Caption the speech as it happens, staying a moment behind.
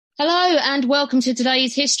Hello and welcome to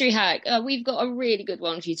today's History Hack. We've got a really good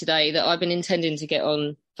one for you today that I've been intending to get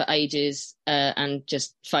on for ages and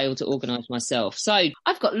just failed to organise myself. So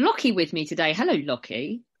I've got Lockie with me today. Hello,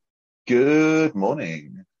 Lockie. Good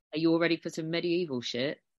morning. Are you all ready for some medieval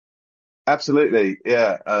shit? Absolutely,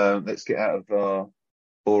 yeah. Let's get out of our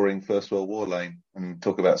boring First World War lane and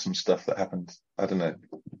talk about some stuff that happened, I don't know,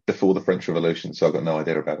 before the French Revolution, so I've got no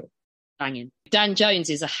idea about it. Banging. Dan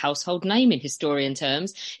Jones is a household name in historian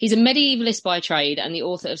terms. He's a medievalist by trade and the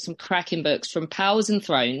author of some cracking books, from Powers and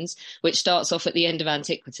Thrones, which starts off at the end of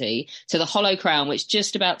antiquity, to The Hollow Crown, which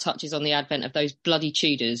just about touches on the advent of those bloody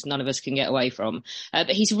Tudors none of us can get away from.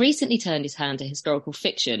 But he's recently turned his hand to historical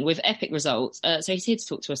fiction with epic results. So he's here to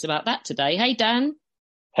talk to us about that today. Hey, Dan.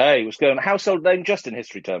 Hey, what's going on? Household name just in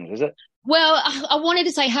history terms, is it? Well, I wanted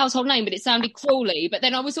to say household name, but it sounded crawly. But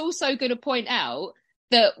then I was also going to point out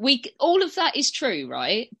that all of that is true,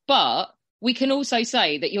 right? But we can also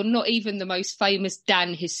say that you're not even the most famous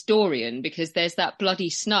Dan historian, because there's that bloody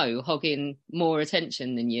Snow hogging more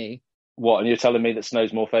attention than you. What, and you're telling me that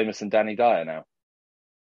Snow's more famous than Danny Dyer now?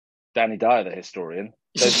 Danny Dyer, the historian.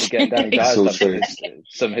 Don't forget Danny Dyer's done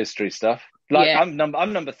some history stuff. Like, yeah. I'm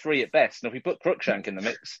number 3 at best. And if we put Cruikshank in the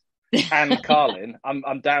mix and Carlin,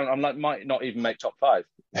 I'm down. I'm like, might not even make top 5.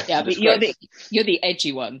 Yeah, but you're the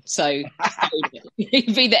edgy one, so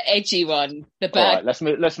you'd be the edgy one. The bad. All right, let's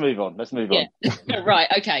move on. On. Right,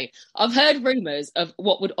 okay. I've heard rumours of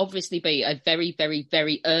what would obviously be a very, very,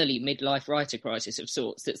 very early midlife writer crisis of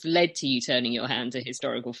sorts that's led to you turning your hand to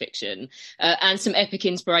historical fiction and some epic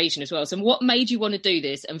inspiration as well. So, what made you want to do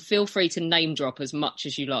this? And feel free to name drop as much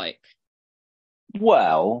as you like.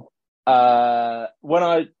 Well, for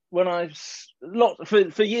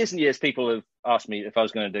years and years, people have asked me if I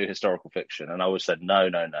was going to do historical fiction, and I always said no.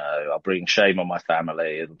 I'll bring shame on my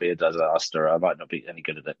family. It'll be a disaster. I might not be any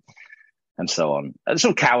good at it, and so on. And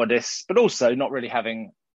some cowardice, but also not really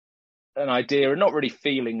having an idea and not really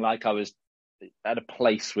feeling like I was at a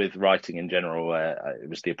place with writing in general where it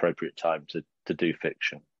was the appropriate time to do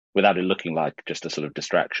fiction without it looking like just a sort of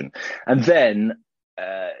distraction. And then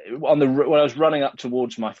when I was running up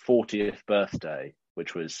towards my 40th birthday,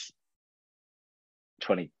 which was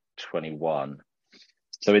 2021.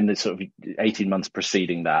 So in the sort of 18 months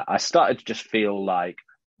preceding that, I started to just feel like,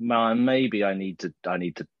 maybe I need to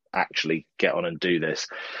actually get on and do this.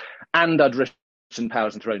 And I'd written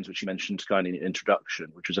Powers and Thrones, which you mentioned kind of in the introduction,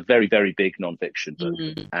 which was a very, very big non-fiction book.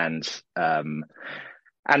 Mm-hmm.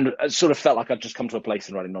 And I sort of felt like I'd just come to a place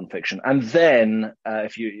in writing non-fiction. And then,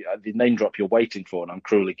 the name drop you're waiting for, and I'm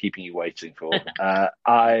cruelly keeping you waiting for,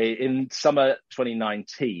 in summer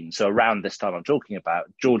 2019, so around this time I'm talking about,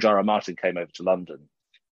 George R.R. Martin came over to London.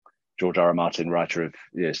 George R.R. Martin, writer of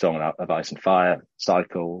Song of Ice and Fire,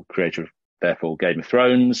 Cycle, creator of, therefore, Game of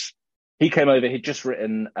Thrones. He came over, he'd just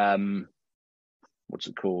written, what's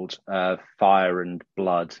it called? Fire and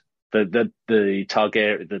Blood. The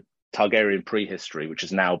Targaryen prehistory, which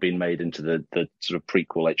has now been made into the sort of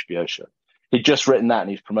prequel HBO show. He'd just written that and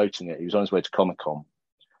he's promoting it. He was on his way to Comic-Con.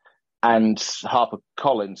 And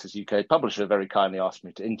HarperCollins, his UK publisher, very kindly asked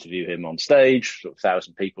me to interview him on stage, sort of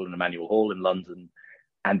 1,000 people in Emmanuel Hall in London.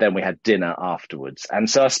 And then we had dinner afterwards. And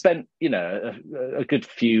so I spent, a good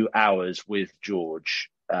few hours with George,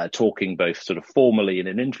 talking both sort of formally in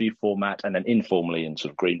an interview format and then informally in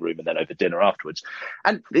sort of green room and then over dinner afterwards.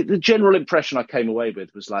 And the general impression I came away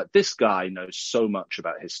with was like, this guy knows so much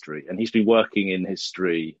about history, and he's been working in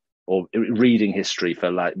history or reading history for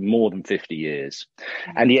like more than 50 years.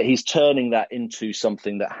 And yet he's turning that into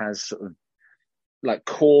something that has sort of like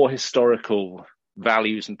core historical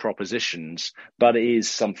values and propositions, but it is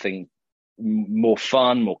something more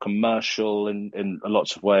fun, more commercial in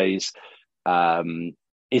lots of ways.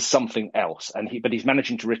 Is something else, but he's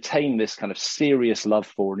managing to retain this kind of serious love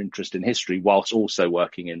for and interest in history whilst also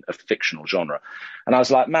working in a fictional genre. And I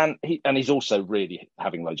was like, man, he's also really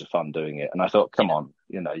having loads of fun doing it. And I thought, come on,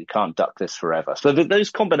 you can't duck this forever. So those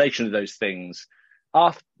combination of those things,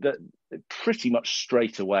 pretty much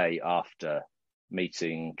straight away after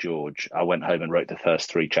meeting George, I went home and wrote the first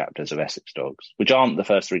 3 chapters of Essex Dogs, which aren't the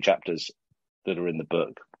first 3 chapters that are in the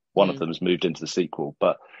book. One of them has moved into the sequel,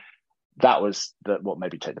 but that was what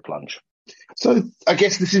made me take the plunge. So I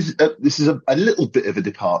guess this is a little bit of a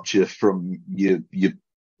departure from your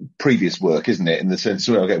previous work, isn't it? In the sense,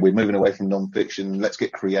 okay, we're moving away from non-fiction, let's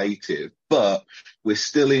get creative, but we're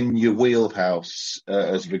still in your wheelhouse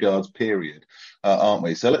as regards period, aren't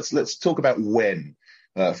we? So let's talk about when.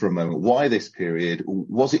 For a moment, why this period?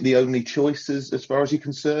 Was it the only choice as far as you're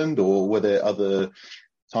concerned, or were there other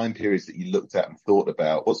time periods that you looked at and thought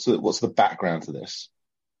about? What's the background to this?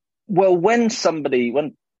 Well, when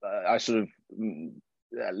I sort of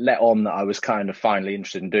let on that I was kind of finally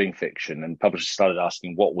interested in doing fiction, and publishers started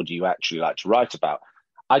asking, what would you actually like to write about?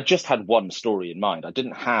 I just had one story in mind. I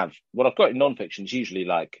didn't have what I've got in nonfiction is usually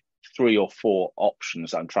like 3 or 4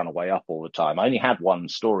 options that I'm trying to weigh up all the time. I only had one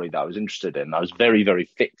story that I was interested in. I was very, very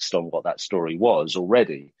fixed on what that story was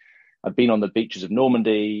already. I'd been on the beaches of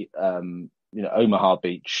Normandy, Omaha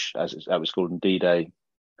Beach, as it was called in D-Day,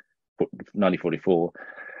 1944.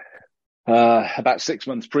 About 6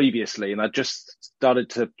 months previously, and I just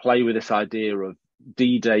started to play with this idea of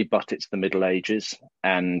D-Day, but it's the Middle Ages,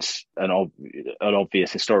 and an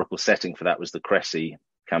obvious historical setting for that was the Cressy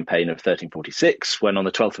campaign of 1346, when on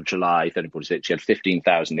the 12th of July, 1346, you had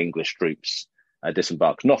 15,000 English troops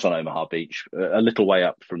disembarked, not on Omaha Beach, a little way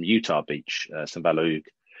up from Utah Beach, St. Valeroux.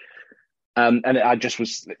 And I just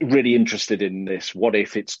was really interested in this. What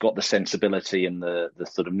if it's got the sensibility and the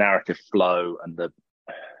sort of narrative flow and the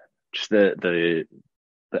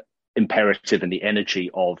imperative and the energy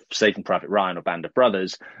of Saving Private Ryan or Band of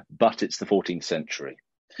Brothers, but it's the 14th century.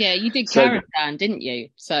 Yeah, you did Caravan, didn't you?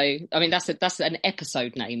 So, I mean, that's an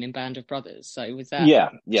episode name in Band of Brothers. So was that?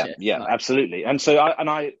 Yeah, absolutely. And so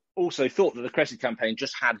I also thought that the Cressy campaign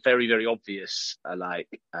just had very, very obvious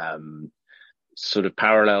sort of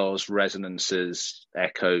parallels, resonances,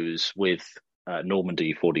 echoes with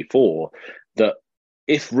Normandy 44, that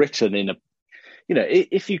if written in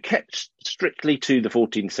if you kept strictly to the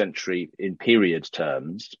 14th century in period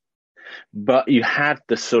terms, but you had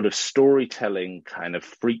the sort of storytelling kind of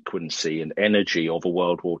frequency and energy of a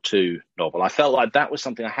World War II novel, I felt like that was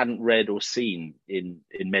something I hadn't read or seen in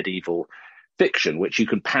medieval fiction, which you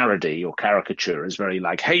can parody or caricature as very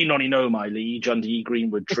like, hey, nonny no, my liege, under ye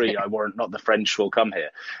greenwood tree, I warrant not the French will come here.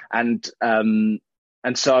 And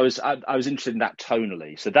so I was interested in that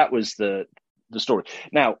tonally. So that was the story.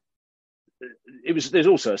 Now, there's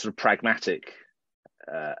also a sort of pragmatic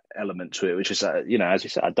element to it, which is, as you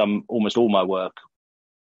said, I've done almost all my work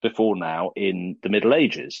before now in the Middle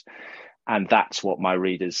Ages. And that's what my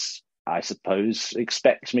readers, I suppose,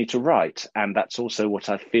 expect me to write. And that's also what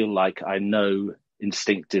I feel like I know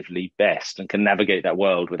instinctively best and can navigate that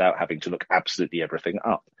world without having to look absolutely everything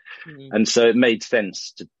up. Mm-hmm. And so it made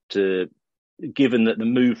sense to, given that the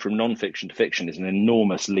move from nonfiction to fiction is an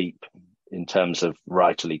enormous leap in terms of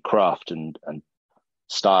writerly craft and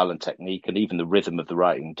style and technique, and even the rhythm of the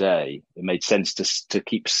writing day, it made sense to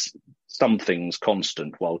keep some things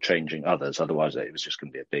constant while changing others. Otherwise, it was just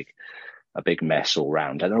going to be a big mess all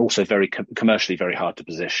round, and also very commercially very hard to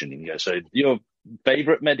position. So your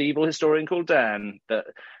favourite medieval historian called Dan, the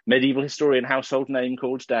medieval historian household name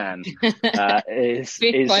called Dan, is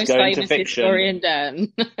going to fiction. Historian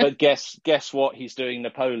Dan. But guess what? He's doing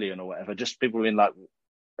Napoleon or whatever. Just people have been like,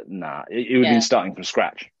 nah, it would have been starting from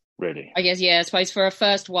scratch, really. I guess, I suppose for a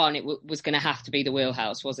first one, it was going to have to be the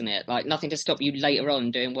wheelhouse, wasn't it? Like, nothing to stop you later on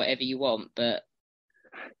doing whatever you want, but...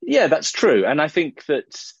 Yeah, that's true. And I think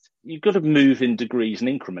that you've got to move in degrees and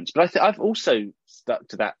increments. But I've also stuck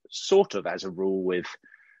to that sort of as a rule with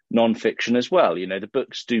non-fiction as well. The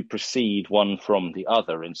books do proceed one from the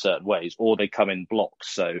other in certain ways, or they come in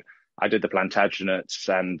blocks. So I did the Plantagenets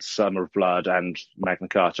and Summer of Blood and Magna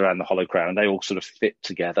Carta and the Hollow Crown. They all sort of fit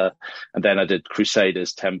together. And then I did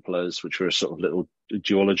Crusaders, Templars, which were a sort of little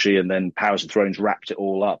duology, and then Powers and Thrones wrapped it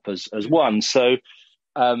all up as one. So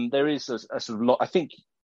there is a sort of lot.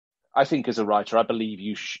 I think as a writer, I believe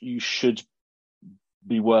you should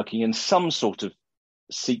be working in some sort of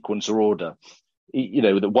sequence or order.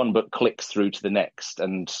 That one book clicks through to the next,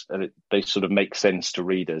 and they sort of make sense to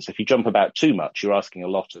readers. If you jump about too much, you're asking a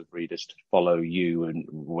lot of readers to follow you and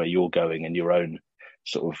where you're going in your own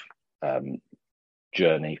sort of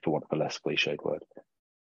journey, for want of a less cliched word.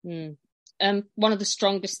 Mm. One of the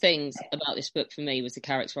strongest things about this book for me was the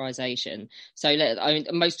characterization. So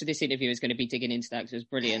most of this interview is going to be digging into that because it was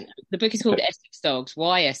brilliant. The book is called Essex Dogs.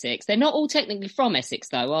 Why Essex? They're not all technically from Essex,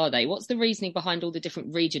 though, are they? What's the reasoning behind all the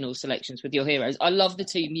different regional selections with your heroes? I love the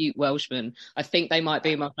 2 mute Welshmen. I think they might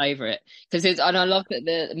be my favourite. And I love that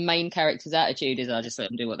the main character's attitude is, I just let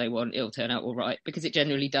them do what they want. It'll turn out all right, because it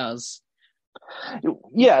generally does.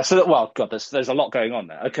 Yeah, so, well, God, there's a lot going on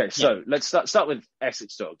there. Okay, so let's start with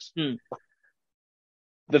Essex Dogs.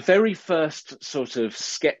 The very first sort of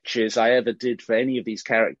sketches I ever did for any of these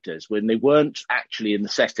characters, when they weren't actually in the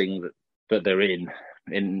setting that they're in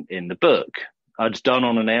the book, I'd done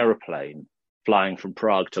on an aeroplane flying from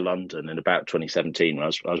Prague to London in about 2017. I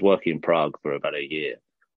was working in Prague for about a year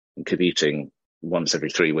and commuting once every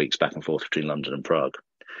 3 weeks back and forth between London and Prague.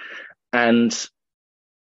 And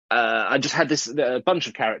I just had a bunch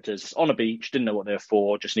of characters on a beach, didn't know what they were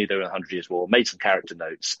for, just knew they were in 100 Years' War, made some character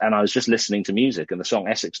notes, and I was just listening to music, and the song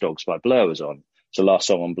Essex Dogs by Blur was on. It's the last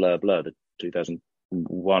song on Blur, the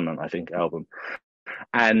one, I think, album.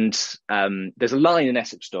 And there's a line in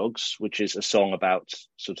Essex Dogs, which is a song about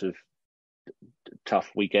sort of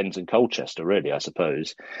tough weekends in Colchester, really, I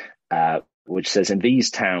suppose, which says, "In these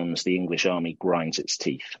towns, the English army grinds its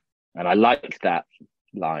teeth." And I like that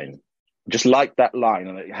line. Just like that line.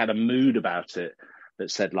 And it had a mood about it that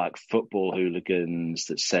said like football hooligans,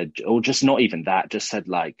 that said, or just not even that, just said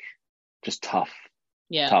like, just tough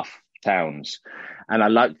towns. And I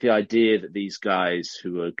like the idea that these guys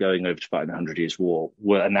who were going over to fight in the 100 Years' War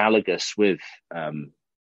were analogous with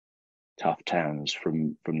tough towns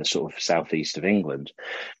from the sort of southeast of England.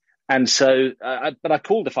 And so, but I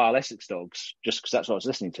called the file Essex Dogs just because that's what I was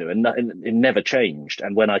listening to, and it never changed.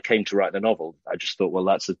 And when I came to write the novel, I just thought, well,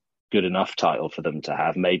 that's a good enough title for them to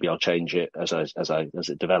have. Maybe I'll change it as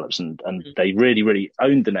it develops. And they really, really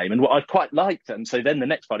owned the name, and what I quite liked. And so then the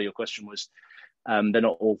next part of your question was, they're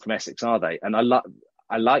not all from Essex, are they? And I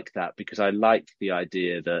like that because I like the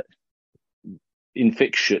idea that in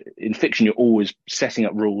fiction you're always setting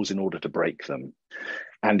up rules in order to break them.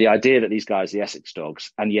 And the idea that these guys are the Essex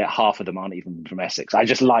Dogs, and yet half of them aren't even from Essex, I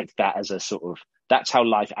just like that as a sort of, that's how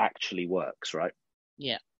life actually works, right?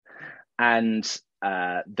 Yeah. And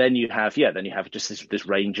then you have just this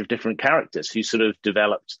range of different characters who sort of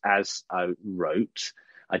developed as I wrote.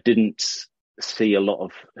 I didn't see a lot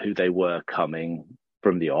of who they were coming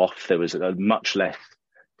from the off. There was a much less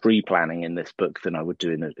pre-planning in this book than I would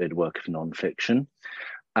do in a work of non-fiction.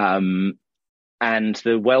 And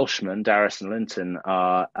the Welshmen, Darius and Linton,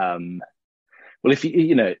 are well,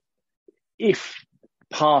 if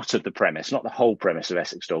part of the premise, not the whole premise of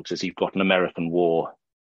Essex Dogs, is you've got an American War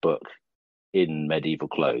book in medieval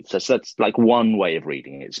clothes. That's like one way of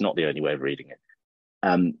reading it. It's not the only way of reading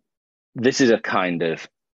it. This is a kind of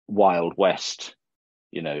Wild West,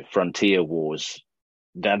 frontier wars.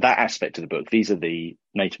 That aspect of the book. These are the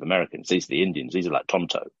Native Americans. These are the Indians. These are like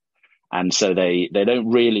Tonto. And so they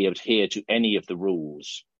don't really adhere to any of the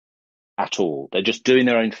rules at all. They're just doing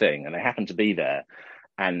their own thing, and they happen to be there.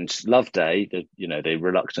 And Loveday, the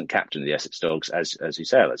reluctant captain of the Essex Dogs, as you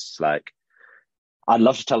say, it's like, I'd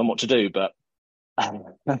love to tell them what to do, but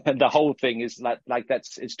the whole thing is like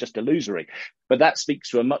it's just illusory. But that speaks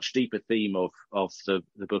to a much deeper theme of the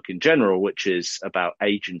book in general, which is about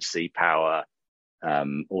agency, power,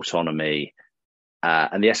 autonomy.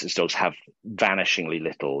 And the Essex Dogs have vanishingly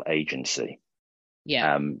little agency.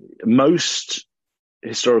 Yeah. Most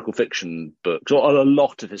historical fiction books, or a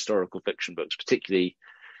lot of historical fiction books, particularly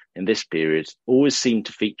in this period, always seem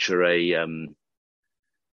to feature a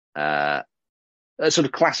sort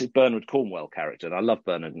of classic Bernard Cornwell character. And I love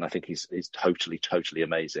Bernard, and I think he's totally, totally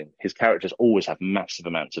amazing. His characters always have massive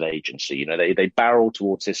amounts of agency. They barrel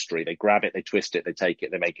towards history, they grab it, they twist it, they take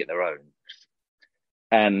it, they make it their own.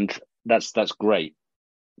 And that's great.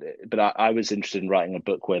 But I was interested in writing a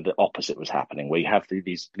book where the opposite was happening, where you have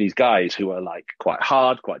these guys who are like quite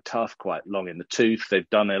hard, quite tough, quite long in the tooth. They've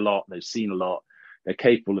done a lot, they've seen a lot, they're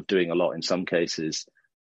capable of doing a lot in some cases,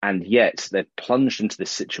 and yet they're plunged into this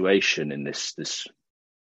situation in this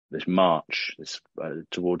march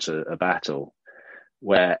towards a battle,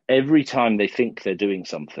 where every time they think they're doing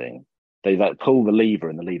something, they like pull the lever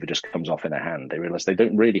and the lever just comes off in their hand. They realize they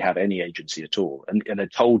don't really have any agency at all, and they're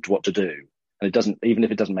told what to do. And it doesn't, even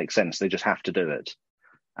if it doesn't make sense, they just have to do it.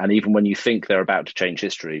 And even when you think they're about to change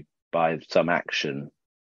history by some action,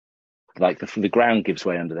 like the ground gives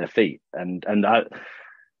way under their feet. And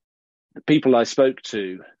the people I spoke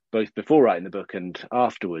to, both before writing the book and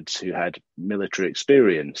afterwards, who had military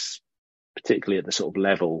experience, particularly at the sort of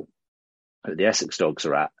level that the Essex Dogs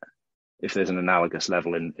are at, if there's an analogous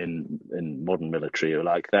level in modern military, or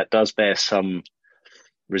like that does bear some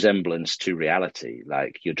resemblance to reality.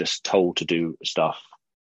 Like you're just told to do stuff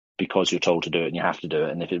because you're told to do it, and you have to do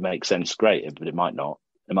it. And if it makes sense, great. But it might not.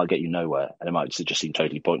 It might get you nowhere, and it might just seem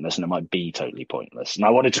totally pointless, and it might be totally pointless. And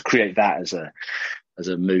I wanted to create that as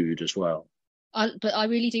a mood as well. But I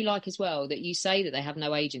really do like as well that you say that they have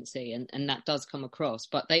no agency, and that does come across.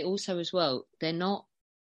 But they also as well, they're not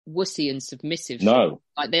wussy and submissive. No,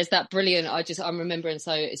 like there's that brilliant. I'm remembering.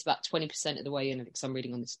 So it's about 20% of the way in, because I'm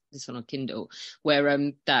reading on this one on Kindle, where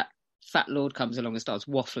that fat lord comes along and starts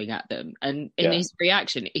waffling at them, and in his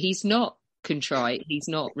reaction, he's not contrite, he's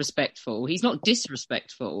not respectful, he's not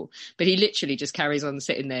disrespectful, but he literally just carries on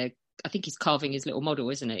sitting there. I think he's carving his little model,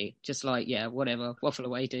 isn't he? Just like, yeah, whatever, waffle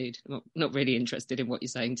away, dude. I'm not really interested in what you're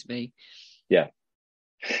saying to me. Yeah.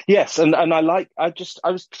 Yes, and I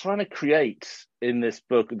was trying to create in this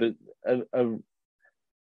book I was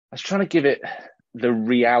trying to give it the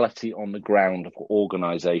reality on the ground of what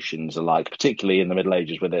organisations are like, particularly in the Middle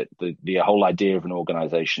Ages, where the whole idea of an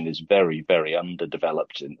organisation is very, very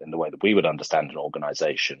underdeveloped in the way that we would understand an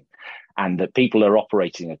organisation, and that people are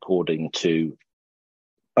operating according to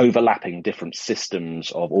overlapping different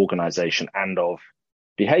systems of organisation and of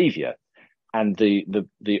behaviour. And the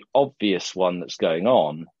obvious one that's going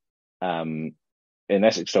on in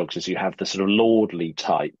Essex dogs is you have the sort of lordly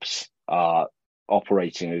types are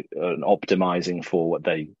operating and optimizing for what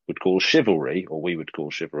they would call chivalry, or we would call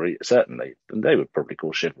chivalry, certainly, and they would probably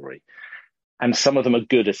call chivalry. And some of them are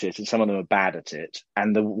good at it and some of them are bad at it.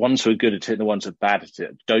 And the ones who are good at it and the ones who are bad at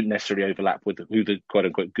it don't necessarily overlap with who the quote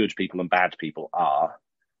unquote good people and bad people are.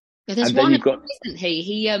 Yeah, there's one, isn't he?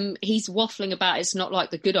 He's waffling about it's not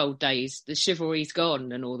like the good old days. The chivalry's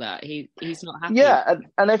gone and all that. He's not happy. Yeah,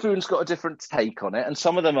 and everyone's got a different take on it. And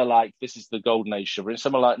some of them are like, this is the golden age chivalry. And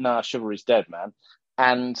some are like, nah, chivalry's dead, man.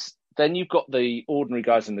 And then you've got the ordinary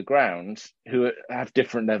guys on the ground who have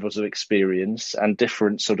different levels of experience and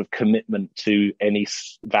different sort of commitment to any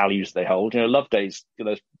values they hold. You know, Loveday's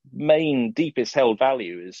main, deepest held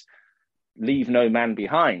value is leave no man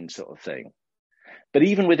behind sort of thing. But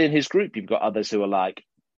even within his group, you've got others who are like,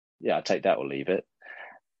 yeah, I'll take that or leave it.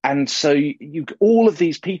 And so you all of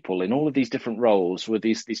these people in all of these different roles with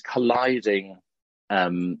these colliding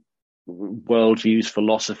worldviews,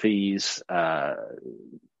 philosophies, that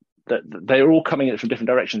they're all coming at it from different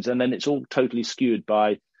directions. And then it's all totally skewed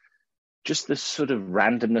by just this sort of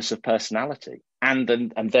randomness of personality and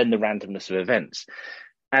then the randomness of events.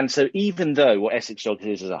 And so even though what Essex Dogs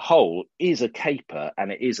is as a whole is a caper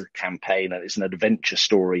and it is a campaign and it's an adventure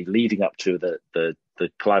story leading up to the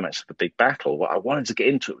climax of the big battle, what I wanted to get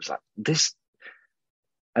into it was like this.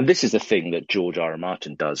 And this is the thing that George R. R.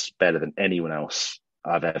 Martin does better than anyone else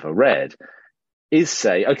I've ever read, is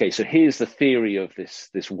say, okay, so here's the theory of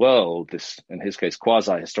this world, this, in his case,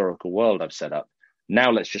 quasi-historical world I've set up.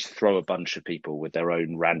 Now let's just throw a bunch of people with their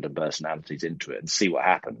own random personalities into it and see what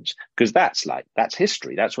happens. Because that's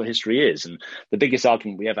history. That's what history is. And the biggest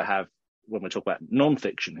argument we ever have when we talk about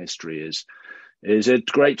non-fiction history is it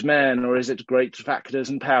great men or is it great factors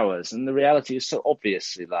and powers? And the reality is so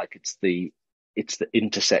obviously like it's the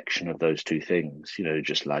intersection of those two things, you know,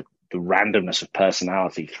 just like the randomness of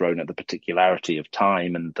personality thrown at the particularity of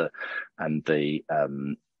time and the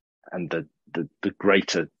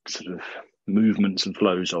greater sort of movements and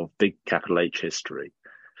flows of big capital H history.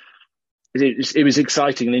 It was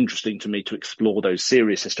exciting and interesting to me to explore those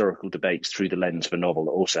serious historical debates through the lens of a novel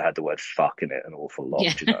that also had the word fuck in it an awful lot.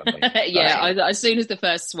 Yeah, do you know what I mean? Yeah. As soon as the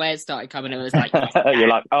first swears started coming, I was like, yes, you're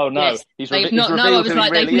like, oh no, yes. he's They've not. No, I was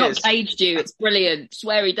like, really they've not caged you. It's brilliant.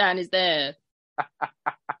 Sweary Dan is there.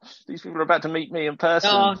 These people are about to meet me in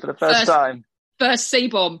person for the first time. First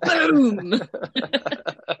C-bomb, boom.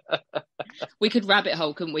 We could rabbit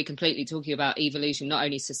hole, couldn't we, completely talking about evolution, not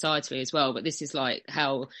only societally as well, but this is like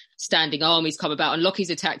how standing armies come about. And Lockie's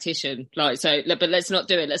a tactician, like, so, but let's not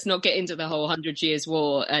do it. Let's not get into the whole 100 Years'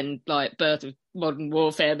 War and like birth of modern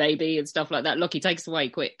warfare, maybe, and stuff like that. Lockie, take us away,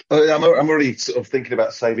 quick. I'm already sort of thinking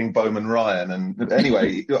about saving Bowman Ryan. And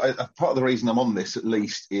anyway, part of the reason I'm on this, at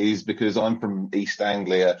least, is because I'm from East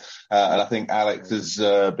Anglia, and I think Alex has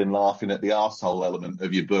been laughing at the arsehole element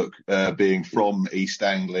of your book, being from East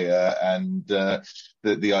Anglia, and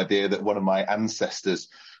the idea that one of my ancestors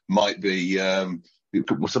might be some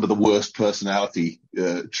of the worst personality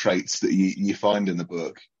traits that you find in the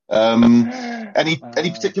book. Any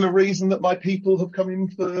particular reason that my people have come in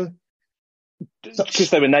for? Because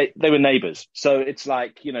they were neighbours. So it's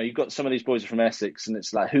like, you know, you've got some of these boys are from Essex, and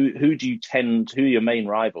it's like, who are your main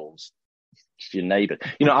rivals? It's your neighbour.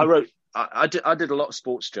 You know, I did a lot of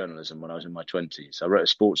sports journalism when I was in my 20s. I wrote a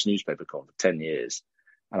sports newspaper column for 10 years,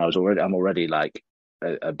 and I'm already like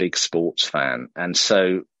a big sports fan, and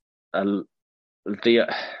so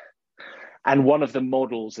and one of the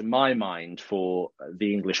models in my mind for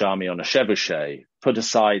the English army on a chevauchée, put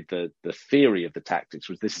aside the theory of the tactics,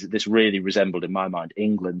 was this really resembled in my mind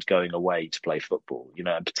England going away to play football, you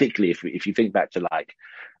know, and particularly if you think back to like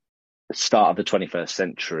the start of the 21st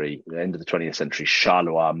century, the end of the 20th century,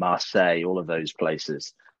 Charleroi, Marseille, all of those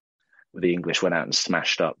places where the English went out and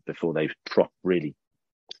smashed up before they really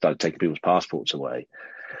started taking people's passports away.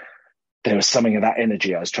 There was something of that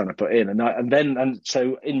energy I was trying to put in. And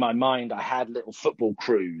so in my mind, I had little football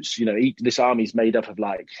crews. You know, this army's made up of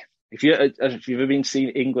like, if you've ever been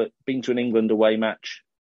to an England away match?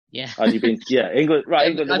 Yeah. Have you been? Yeah, England, right.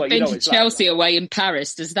 England away. I've been to Chelsea away in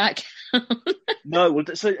Paris. Does that No, well,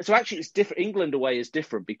 so actually, it's different. England away is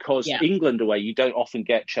different because Yeah, England away, you don't often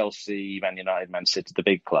get Chelsea, Man United, Man City, the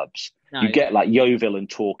big clubs. You no. get like Yeovil and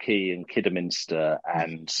Torquay and Kidderminster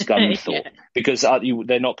and Yeah. Scunthorpe because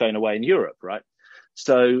they're not going away in Europe, right?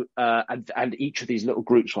 So, and each of these little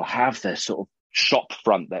groups will have their sort of shop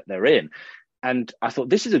front that they're in. And I thought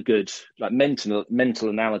this is a good like mental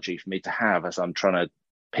analogy for me to have as I'm trying to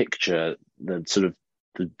picture the sort of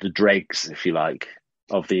the dregs, if you like,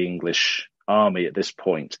 of the English army at this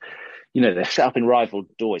point. You know, they're set up in rival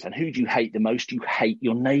doors, and who do you hate the most? You hate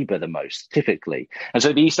your neighbour the most, typically. And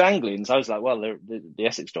so the East Anglians, I was like, well, they're the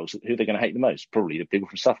Essex dogs. Who are they going to hate the most? Probably the people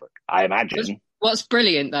from Suffolk, I imagine. What's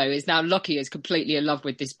brilliant though is now Lockie is completely in love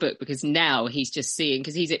with this book because now he's just seeing,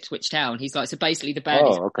 because he's Ipswich Town. He's like, so basically the band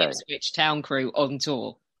is Ipswich Town crew on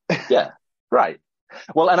tour. Yeah, right.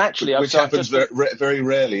 Well, and actually, which happens very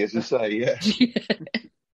rarely, as you say. Yeah.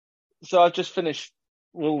 So I've just finished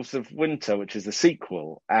Wolves of Winter, which is the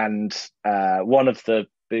sequel, and one of the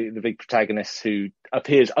big protagonists who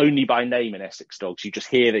appears only by name in Essex Dogs, you just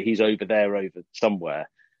hear that he's over there, over somewhere,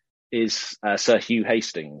 is Sir Hugh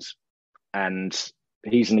Hastings, and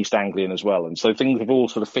he's an East Anglian as well, and so things have all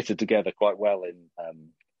sort of fitted together quite well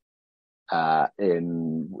in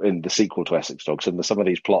the sequel to Essex Dogs, and some of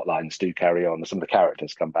these plot lines do carry on, and some of the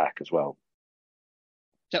characters come back as well.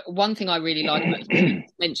 So one thing I really like about you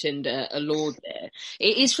mentioned a lord there.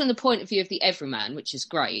 It is from the point of view of the everyman, which is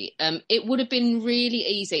great. It would have been really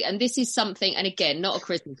easy, and this is something, and again, not a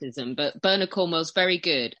criticism, but Bernard Cornwell's very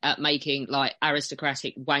good at making like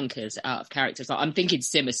aristocratic wankers out of characters. Like, I'm thinking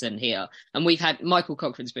Simerson here, and we've had Michael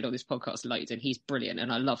Cochrane's been on this podcast loads, and he's brilliant,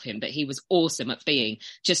 and I love him. But he was awesome at being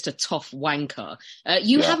just a tough wanker.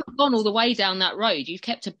 You haven't gone all the way down that road. You've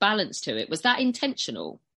kept a balance to it. Was that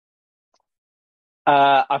intentional?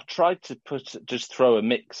 I've tried to just throw a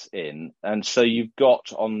mix in, and so you've got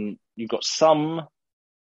some.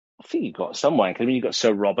 I think you've got some wank. I mean, you've got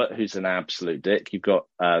Sir Robert, who's an absolute dick. You've got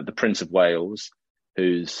the Prince of Wales,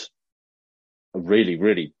 who's a really,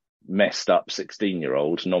 really messed up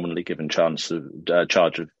 16-year-old, nominally given charge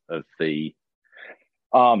of the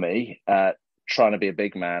army, trying to be a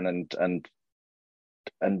big man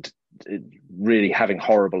and really having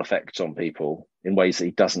horrible effects on people in ways that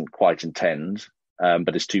he doesn't quite intend.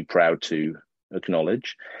 But is too proud to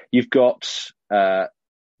acknowledge. You've got the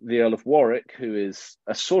Earl of Warwick, who is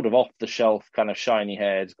a sort of off-the-shelf, kind of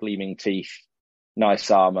shiny-haired, gleaming teeth,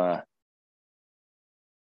 nice armour,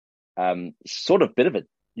 sort of bit of a.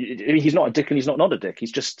 He's not a dick, and he's not a dick.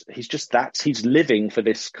 He's just he's living for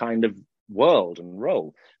this kind of world and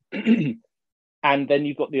role. And then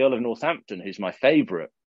you've got the Earl of Northampton, who's my favourite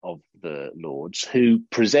of the lords, who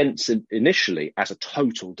presents initially as a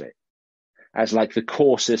total dick, as like the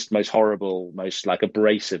coarsest, most horrible, most like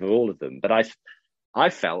abrasive of all of them. But I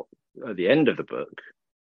felt at the end of the book,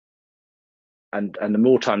 and the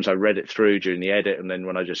more times I read it through during the edit, and then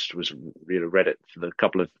when I just was read it for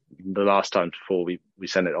the last time before we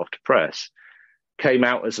sent it off to press, came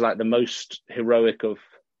out as like the most heroic of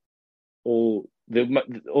all,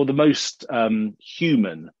 the most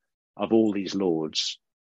human of all these lords,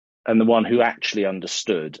 and the one who actually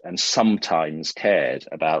understood and sometimes cared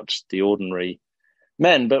about the ordinary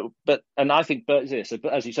men. But I think, as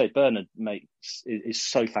you say, Bernard is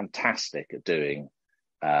so fantastic at doing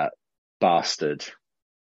bastard,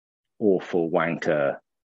 awful wanker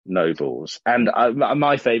nobles. And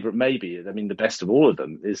my favourite, maybe, I mean, the best of all of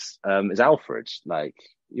them is Alfred. Like,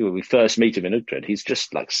 when we first meet him in Ughtred, he's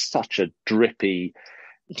just like such a drippy.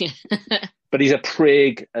 But he's a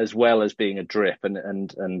prig as well as being a drip,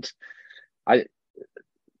 and I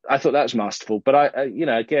thought that was masterful. But I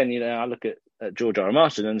look at George R. R.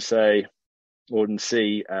 Martin and see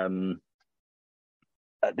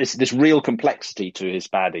this real complexity to his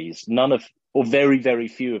baddies. Or very, very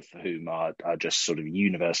few of whom are just sort of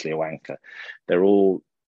universally a wanker. They're all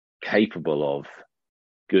capable of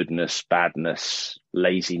goodness, badness,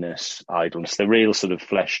 laziness, idleness. They're real sort of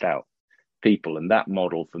fleshed out people, and that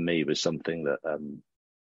model for me was something that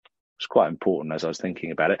was quite important as I was thinking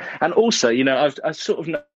about it. And also, I sort of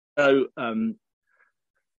know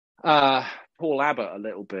Paul Abbott a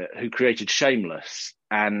little bit, who created Shameless,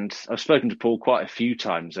 and I've spoken to Paul quite a few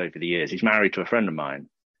times over the years. He's married to a friend of mine,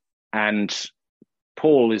 and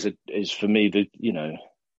Paul is for me the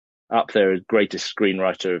up there greatest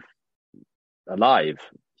screenwriter alive,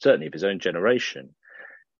 certainly of his own generation,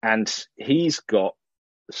 and he's got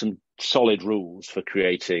some solid rules for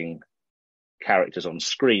creating characters on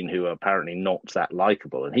screen who are apparently not that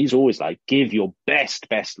likable. And he's always like, give your best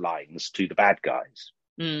lines to the bad guys.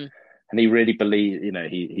 And he really believed,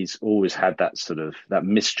 he's always had that sort of that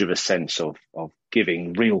mischievous sense of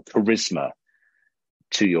giving real charisma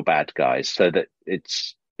to your bad guys, so that it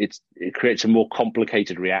creates a more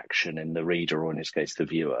complicated reaction in the reader, or in this case, the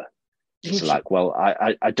viewer. It's like, well,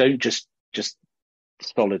 I don't just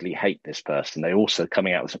solidly hate this person. They're also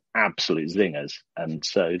coming out with some absolute zingers, and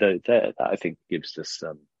so that I think gives us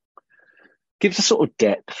sort of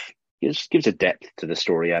depth. Gives a depth to the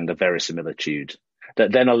story and a verisimilitude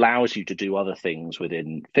that then allows you to do other things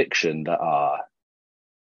within fiction that are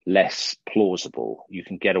less plausible. You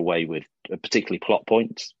can get away with, particularly plot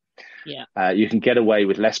points. Yeah. You can get away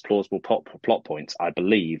with less plausible plot points, I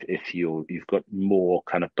believe, if you've got more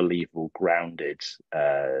kind of believable, grounded,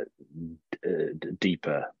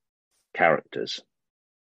 deeper characters.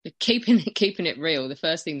 Keeping it real. The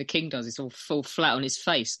first thing the king does is all fall flat on his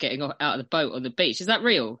face, getting out of the boat on the beach. Is that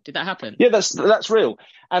real? Did that happen? Yeah, that's real.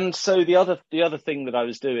 And so the other thing that I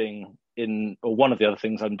was doing one of the other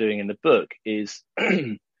things I'm doing in the book is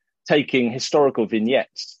taking historical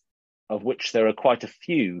vignettes, of which there are quite a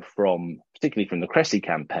few particularly from the Cressy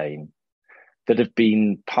campaign, that have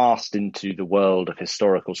been passed into the world of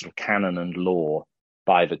historical sort of canon and lore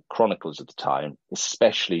by the chroniclers of the time,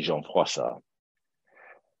 especially Jean Froissart.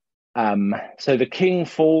 So the king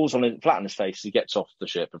falls flat on his face. He gets off the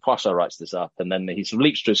ship, and Froissart writes this up, and then he sort of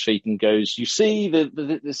leaps to his feet and goes, "You see,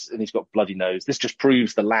 this," and he's got bloody nose. "This just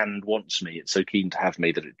proves the land wants me. It's so keen to have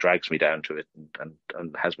me that it drags me down to it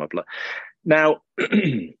and has my blood." Now,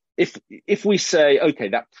 if we say, okay,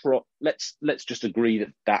 let's just agree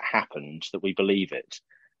that happened, that we believe it,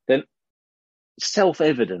 then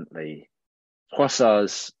self-evidently,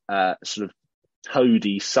 Froissart's sort of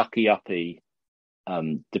toady, sucky-uppy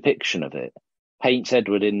depiction of it paints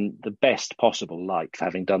Edward in the best possible light for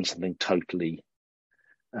having done something totally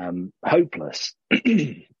hopeless.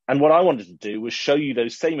 And what I wanted to do was show you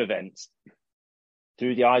those same events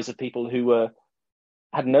through the eyes of people who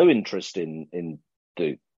had no interest in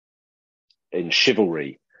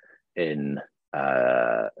chivalry, in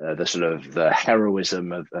the sort of the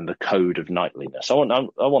heroism and the code of knightliness. I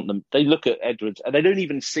want them. They look at Edward and they don't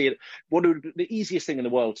even see it. The easiest thing in the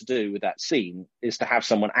world to do with that scene is to have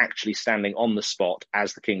someone actually standing on the spot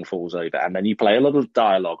as the king falls over, and then you play a lot of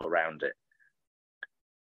dialogue around it.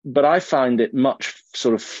 But I find it much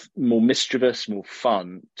sort of more mischievous, more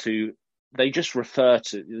fun they just refer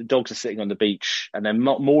to the dogs are sitting on the beach and they're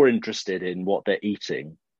more interested in what they're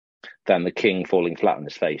eating than the king falling flat on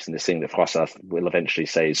his face, and this thing that Froissart will eventually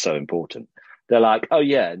say is so important. They're like, "Oh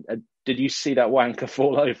yeah, did you see that wanker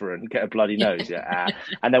fall over and get a bloody nose?" Yeah.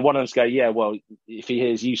 And then one of them's go, "Yeah, well, if he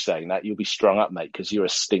hears you saying that, you'll be strung up, mate, because you're a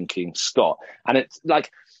stinking Scot." And it's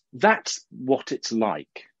like, that's what it's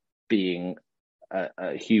like being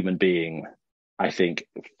a human being, I think,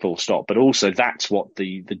 full stop. But also that's what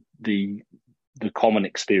the common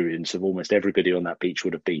experience of almost everybody on that beach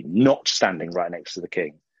would have been, not standing right next to the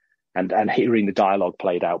king and hearing the dialogue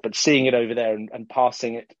played out, but seeing it over there and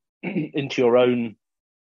passing it into your own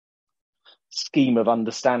scheme of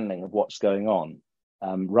understanding of what's going on,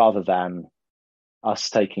 rather than us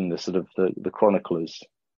taking the sort of the chronicler's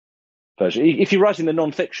version. If you're writing the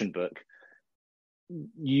non-fiction book,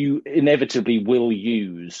 you inevitably will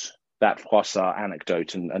use that Froissart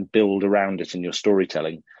anecdote and build around it in your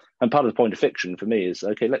storytelling. And part of the point of fiction for me is,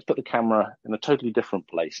 okay, let's put the camera in a totally different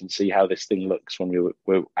place and see how this thing looks when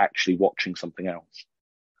we're actually watching something else.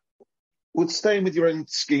 Well, staying with your own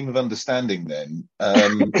scheme of understanding then,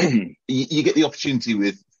 you get the opportunity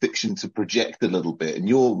with fiction to project a little bit. And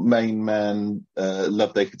your main man,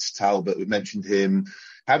 Loveday Talbot, we mentioned him.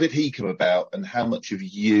 How did he come about, and how much of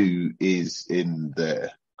you is in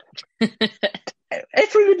there?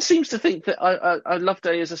 Everyone seems to think that I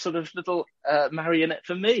Loveday is a sort of little marionette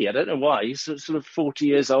for me. I don't know why. He's sort of 40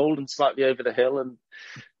 years old and slightly over the hill. And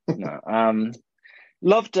no,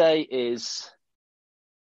 Loveday is...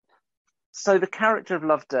 So the character of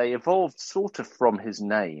Loveday evolved sort of from his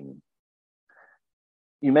name.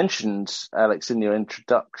 You mentioned, Alex, in your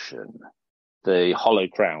introduction, The Hollow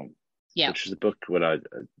Crown, which is a book about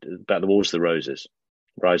the Wars of the Roses,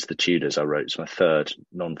 Rise of the Tudors. I wrote. It's my third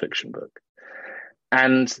non-fiction book.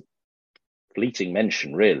 And fleeting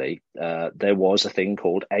mention, really, there was a thing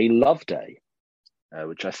called a Loveday,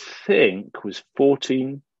 which I think was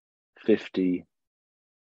 1454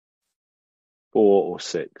 or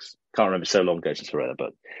 6. Can't remember, so long ago since I read that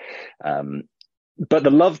book. But the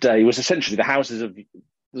Loveday was essentially the houses of,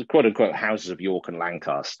 the quote-unquote houses of York and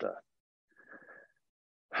Lancaster,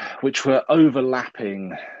 which were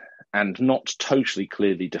overlapping and not totally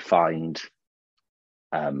clearly defined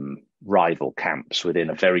rival camps within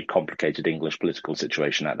a very complicated English political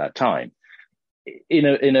situation at that time.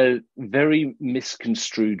 in a very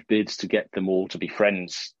misconstrued bid to get them all to be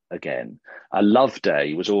friends again, a love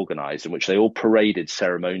day was organised in which they all paraded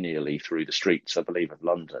ceremonially through the streets, I believe, of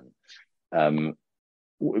London,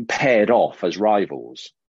 paired off as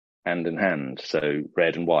rivals, hand in hand. So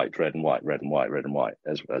red and white, red and white, red and white, red and white,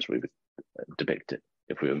 as we would depict it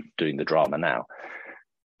if we were doing the drama now.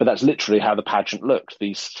 But that's literally how the pageant looked,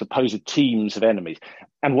 these supposed teams of enemies.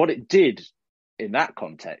 And what it did in that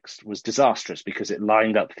context was disastrous, because it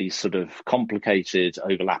lined up these sort of complicated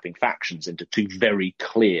overlapping factions into two very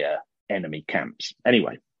clear enemy camps.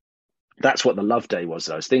 Anyway, that's what the love day was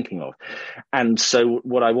that I was thinking of. And so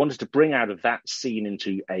what I wanted to bring out of that scene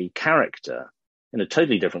into a character in a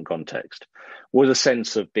totally different context was a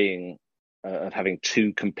sense of being, of having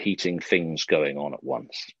two competing things going on at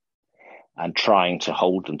once and trying to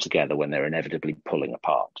hold them together when they're inevitably pulling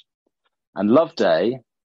apart. And Loveday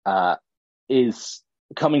is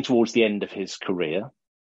coming towards the end of his career,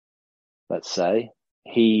 let's say.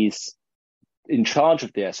 He's in charge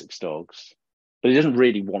of the Essex dogs, but he doesn't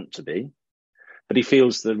really want to be. But he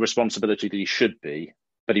feels the responsibility that he should be,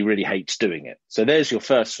 but he really hates doing it. So there's your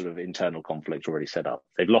first sort of internal conflict already set up.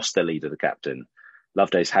 They've lost their leader, the captain.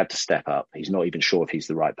 Loveday's had to step up. He's not even sure if he's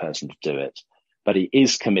the right person to do it, but he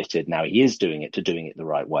is committed. Now he is doing it the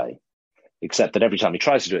right way, except that every time he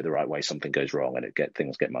tries to do it the right way, something goes wrong and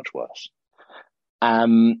things get much worse.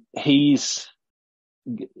 He's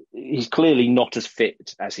clearly not as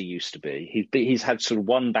fit as he used to be. He's had sort of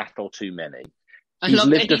one battle too many.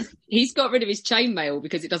 He's got rid of his chainmail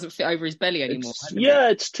because it doesn't fit over his belly anymore.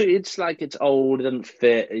 It's like it's old, it doesn't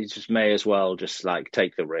fit. He just may as well just like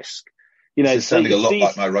take the risk. You know, it's sounding a lot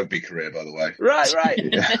like my rugby career, by the way. Right.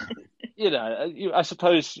 Yeah. You know, I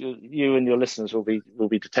suppose you and your listeners will be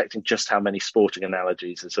detecting just how many sporting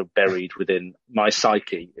analogies are sort of buried within my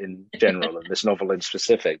psyche in general and this novel in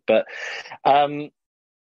specific. But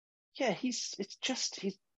he's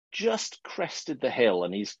just crested the hill,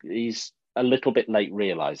 and he's a little bit late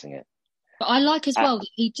realizing it. But I like as well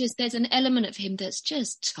that there's an element of him that's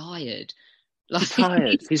just tired. Like, he's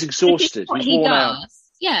tired. He's exhausted. He's worn out.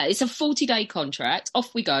 Yeah, it's a 40-day contract.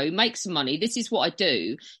 Off we go, make some money. This is what I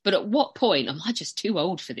do. But at what point am I just too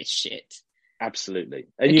old for this shit? Absolutely.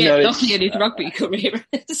 And again, not in his rugby career.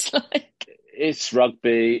 It's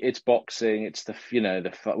rugby, it's boxing, it's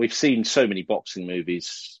we've seen so many boxing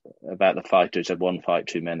movies about the fighters had one fight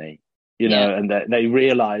too many, and they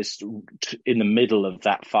realised in the middle of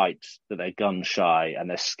that fight that they're gun shy and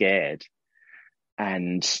they're scared.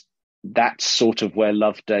 And that's sort of where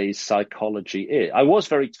Loveday's psychology is. I was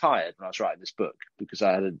very tired when I was writing this book because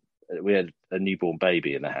we had a newborn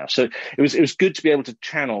baby in the house. So it was good to be able to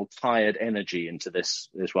channel tired energy into this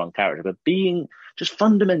one character. But just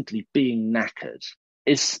fundamentally being knackered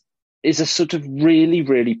is a sort of really,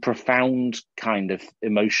 really profound kind of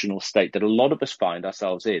emotional state that a lot of us find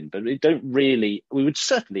ourselves in. But we would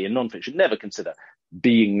certainly in nonfiction never consider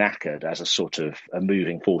being knackered as a sort of a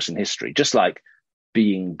moving force in history, just like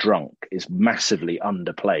being drunk is massively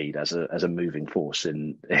underplayed as a moving force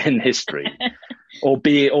in history, or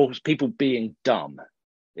people being dumb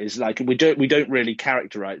is like we don't really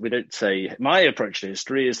characterize. We don't say my approach to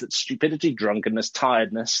history is that stupidity, drunkenness,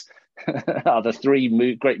 tiredness are the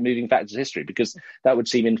three great moving factors of history, because that would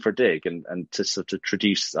seem infra-dig and to sort of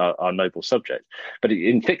traduce our noble subject. But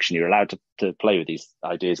in fiction, you're allowed to play with these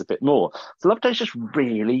ideas a bit more. So Loveday's just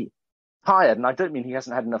really tired, and I don't mean he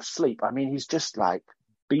hasn't had enough sleep. I mean he's just like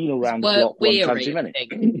been around the block one time too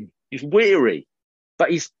many. He's weary,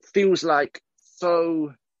 but he feels like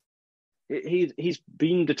so. He's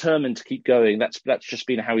been determined to keep going. That's just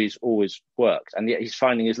been how he's always worked, and yet he's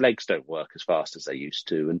finding his legs don't work as fast as they used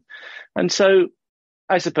to. And so,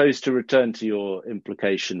 I suppose to return to your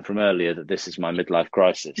implication from earlier that this is my midlife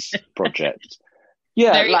crisis project.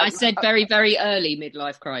 Yeah, I said very, very early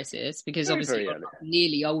midlife crisis because obviously I'm not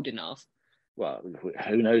nearly old enough. Well,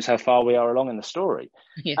 who knows how far we are along in the story?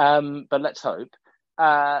 Yeah. But let's hope.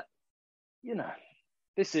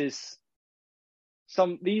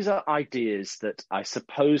 These are ideas that I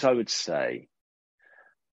suppose I would say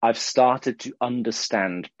I've started to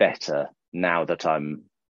understand better now that I'm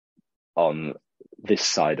on this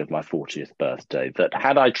side of my 40th birthday. That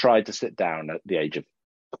had I tried to sit down at the age of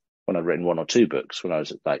when I'd written one or two books, when I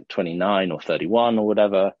was like 29 or 31 or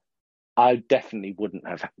whatever, I definitely wouldn't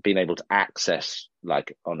have been able to access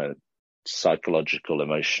like on a psychological,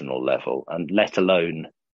 emotional level, and let alone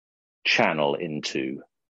channel into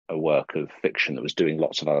a work of fiction that was doing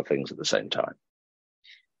lots of other things at the same time.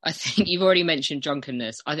 I think you've already mentioned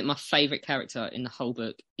drunkenness. I think my favourite character in the whole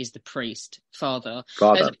book is the priest, Father.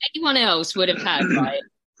 As anyone else would have had, right?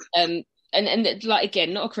 and like,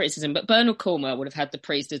 again, not a criticism, but Bernard Cornwell would have had the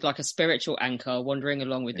priest as like a spiritual anchor wandering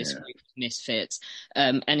along with this Yeah. group of misfits.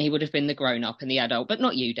 And he would have been the grown up and the adult, but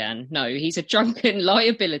not you, Dan. No, he's a drunken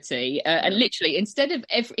liability. And literally, instead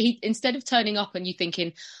of turning up and you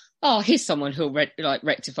thinking, oh, here's someone who'll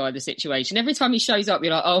rectify the situation. Every time he shows up,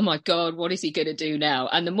 you're like, oh my God, what is he going to do now?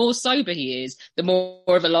 And the more sober he is, the more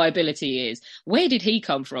of a liability he is. Where did he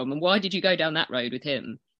come from, and why did you go down that road with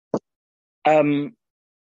him?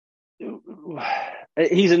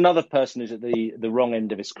 He's another person who's at the wrong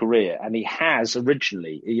end of his career, and he has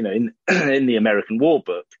originally, in in the American War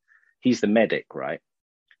book, he's the medic, right?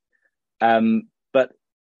 But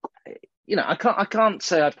I can't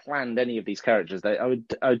say I planned any of these characters. I would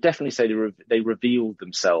definitely say they revealed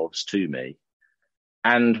themselves to me.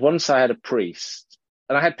 And once I had a priest,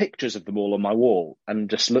 and I had pictures of them all on my wall, and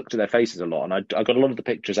just looked at their faces a lot. And I got a lot of the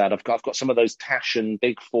pictures out. I've got some of those Taschen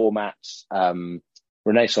big format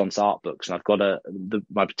Renaissance art books, and I've got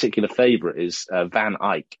my particular favourite is Jan van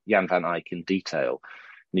Eyck in detail.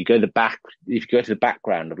 And if you go to the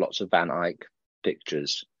background of lots of Van Eyck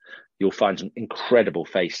pictures, you'll find some incredible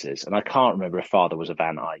faces. And I can't remember if Father was a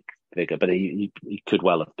Van Eyck figure, but he could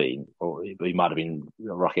well have been, or he might have been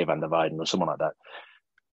Rogier van der Weyden or someone like that.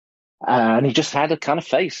 And he just had a kind of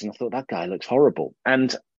face, and I thought, that guy looks horrible.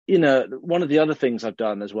 And one of the other things I've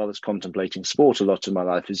done, as well as contemplating sport a lot in my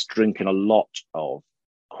life, is drinking a lot of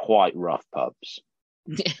quite rough pubs.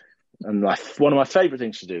 And one of my favourite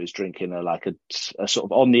things to do is drink in a sort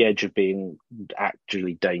of on the edge of being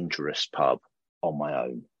actually dangerous pub on my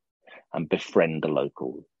own, and befriend the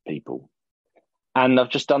local people. And I've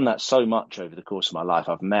just done that so much over the course of my life.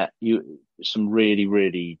 I've met some really,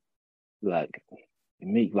 really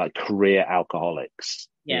career alcoholics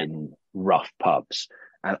in rough pubs,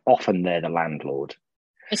 and often they're the landlord.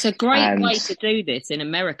 It's a great way to do this in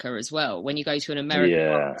America as well. When you go to an American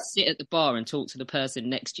bar, sit at the bar and talk to the person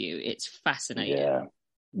next to you. It's fascinating.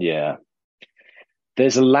 Yeah.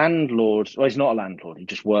 There's a landlord. Well, he's not a landlord. He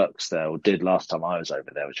just works there, or did last time I was over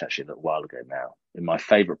there, which actually a little while ago now, in my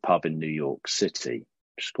favourite pub in New York City,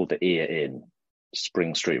 which is called the Ear Inn,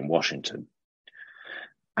 Spring Street in Washington.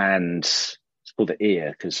 And it's called the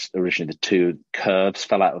Ear because originally the two curves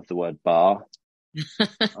fell out of the word bar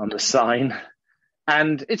on the sign.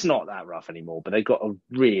 And it's not that rough anymore, but they've got a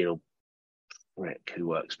real prick who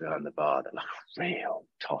works behind the bar. They're like a real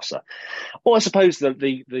tosser. Or I suppose the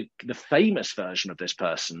famous version of this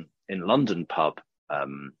person in London pubs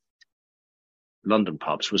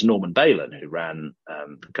was Norman Bailon, who ran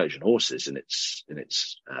Coach and Horses in its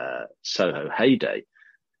Soho heyday.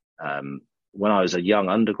 When I was a young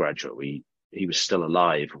undergraduate, he was still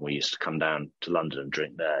alive, and we used to come down to London and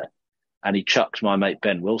drink there. And he chucked my mate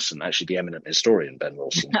Ben Wilson, actually the eminent historian Ben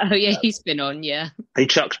Wilson. Oh yeah, he's been on, yeah. He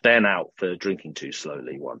chucked Ben out for drinking too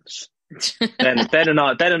slowly once. Ben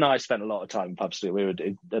and I spent a lot of time in pubs. We were at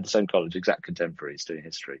the same college, exact contemporaries, doing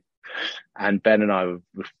history. And Ben and I were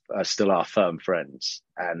still our firm friends.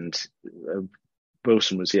 And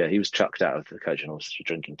Wilson he was chucked out of the Coach and Horses for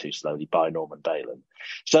drinking too slowly by Norman Bailon.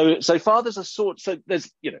 So Father's a sort. So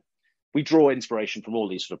there's we draw inspiration from all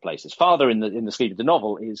these sort of places. Father, in the scheme of the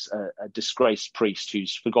novel, is a disgraced priest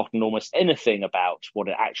who's forgotten almost anything about what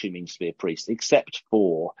it actually means to be a priest, except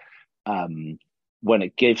for when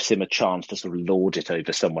it gives him a chance to sort of lord it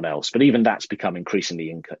over someone else. But even that's become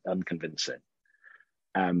increasingly unconvincing.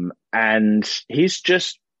 And he's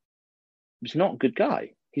not a good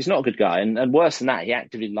guy. He's not a good guy. And worse than that, he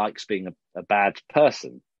actively likes being a bad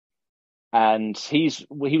person. And he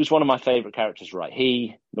was one of my favourite characters, right?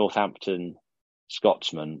 He, Northampton,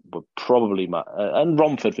 Scotsman were probably and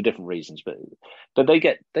Romford for different reasons, but they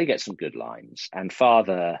get some good lines. And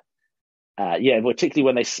Father, particularly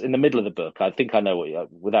when in the middle of the book, I think I know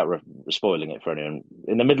without spoiling it for anyone.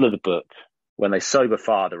 In the middle of the book, when they sober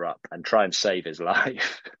Father up and try and save his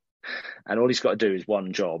life, and all he's got to do is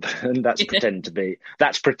one job, and that's pretend to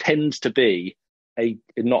be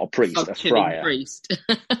not a priest, a friar. Priest.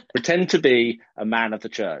 Pretend to be a man of the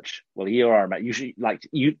church. Well, you are a man.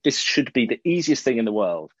 This should be the easiest thing in the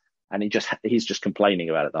world, and he's just complaining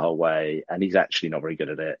about it the whole way, and he's actually not very good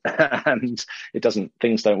at it, and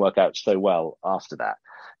things don't work out so well after that.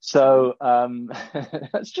 So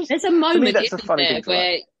that's just. There's a moment, isn't there,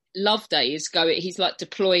 where Loveday he's like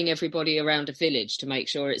deploying everybody around a village to make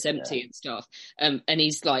sure it's empty and stuff, and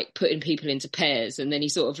he's like putting people into pairs, and then he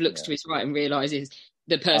sort of looks to his right and realizes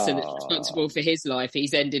the person that's responsible for his life,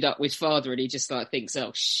 he's ended up with Father, and he just like thinks,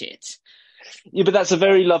 oh shit. Yeah, but that's a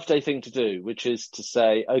very Loveday thing to do, which is to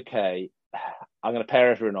say, okay, I'm going to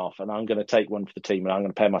pair everyone off, and I'm going to take one for the team, and I'm going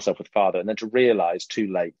to pair myself with Father, and then to realize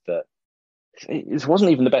too late that it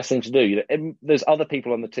wasn't even the best thing to do. There's other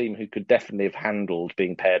people on the team who could definitely have handled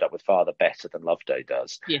being paired up with Father better than Loveday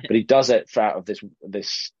does, but he does it out of this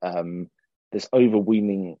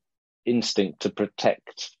overweening instinct to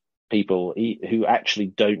protect people who actually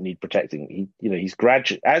don't need protecting. He's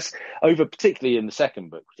graduate particularly in the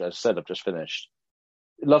second book, which as I said I've just finished.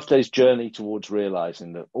 Loveday's journey towards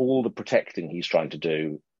realizing that all the protecting he's trying to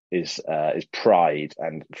do is pride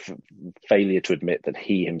and failure to admit that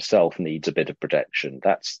he himself needs a bit of protection.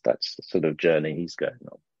 That's the sort of journey he's going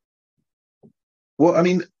on. Well, I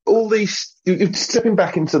mean, all these, stepping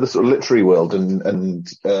back into the sort of literary world and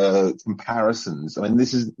comparisons. I mean,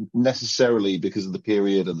 this is necessarily because of the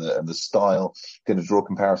period and the style going to draw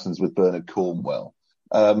comparisons with Bernard Cornwell.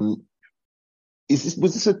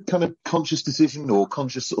 Was this a kind of conscious decision or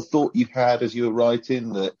conscious sort of thought you had as you were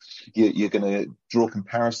writing that you're going to draw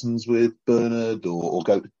comparisons with Bernard or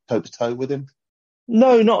go toe to toe with him?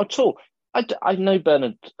 No, not at all. I know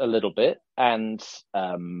Bernard a little bit, and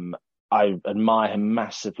I admire him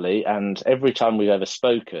massively. And every time we've ever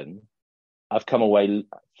spoken, I've come away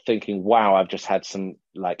thinking, "Wow, I've just had some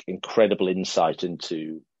like incredible insight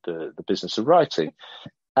into the business of writing."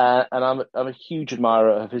 And I'm a huge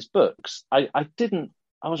admirer of his books. I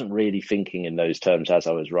wasn't really thinking in those terms as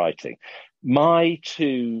I was writing.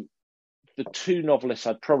 The two novelists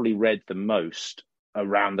I'd probably read the most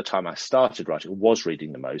around the time I started writing, was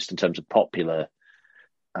reading the most in terms of popular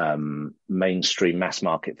mainstream mass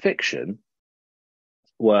market fiction,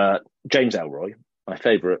 were James Ellroy. My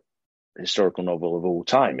favourite historical novel of all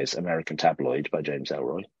time is American Tabloid by James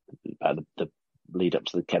Ellroy, the lead up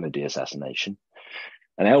to the Kennedy assassination.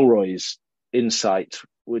 And Ellroy's insight,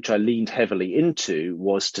 which I leaned heavily into,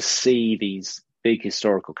 was to see these big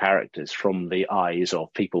historical characters from the eyes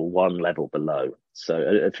of people one level below.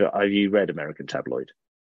 So have you read American Tabloid?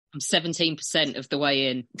 I'm 17% of the way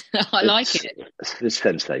in. I like it. It's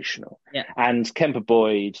sensational. Yeah. And Kemper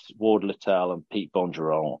Boyd, Ward Littell and Pete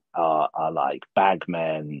Bongeron are like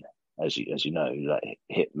bagmen, as you know, like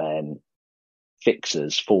hitmen,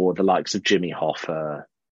 fixers for the likes of Jimmy Hoffa,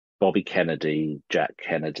 Bobby Kennedy, Jack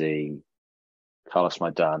Kennedy, Carlos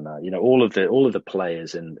Maidana, all of the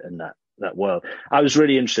players in that world. I was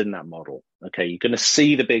really interested in that model. Okay, you're going to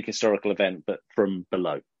see the big historical event, but from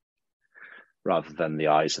below, rather than the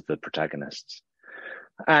eyes of the protagonists.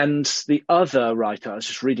 And the other writer I was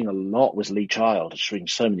just reading a lot was Lee Child. I was just reading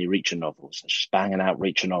so many Reacher novels. I was just banging out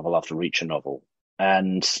Reacher novel after Reacher novel.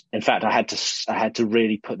 And in fact, I had to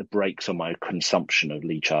really put the brakes on my consumption of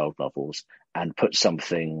Lee Child novels and put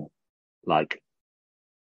something like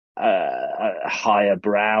a higher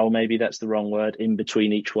brow, maybe that's the wrong word, in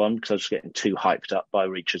between each one, because I was getting too hyped up by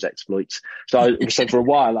Reacher's exploits. So for a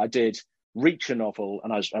while I did Reacher novel,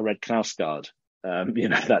 and I read Knausgaard,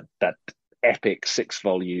 that epic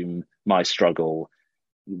 6-volume My Struggle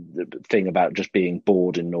thing about just being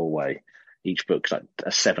bored in Norway. Each book's like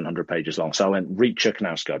 700 pages long. So I went Reacher,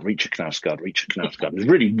 Knausgaard. It was a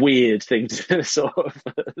really weird thing to sort of...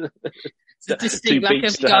 It's a distinct lack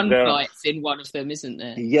of gunfights in one of them, isn't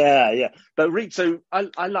there? Yeah. But so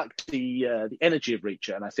I liked the energy of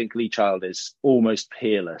Reacher, and I think Lee Child is almost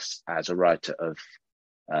peerless as a writer of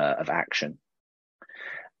action.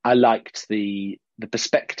 I liked the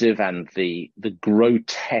perspective and the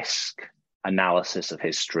grotesque analysis of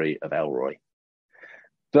history of Ellroy.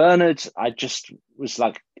 Bernard, I just was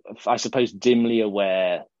like, I suppose, dimly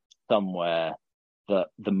aware somewhere that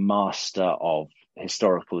the master of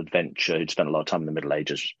historical adventure who'd spent a lot of time in the Middle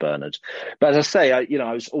Ages was Bernard. But as I say,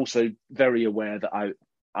 I was also very aware that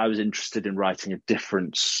I was interested in writing a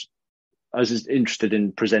difference. I was interested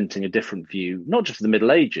in presenting a different view, not just of the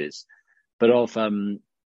Middle Ages, but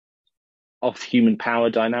of human power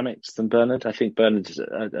dynamics than Bernard. I think Bernard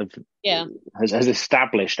has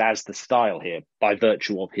established as the style here by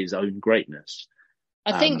virtue of his own greatness.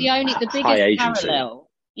 I think the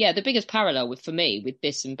biggest parallel for me with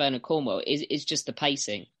this and Bernard Cornwell is just the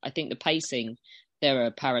pacing. I think the pacing, there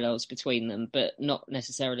are parallels between them, but not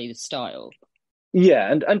necessarily the style.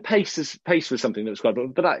 Yeah, and pace was something that was quite,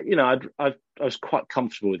 but I was quite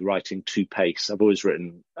comfortable with writing to pace. I've always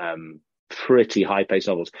written pretty high paced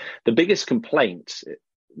novels. The biggest complaint,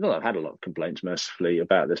 I've had a lot of complaints mercifully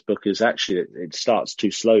about this book, is actually it starts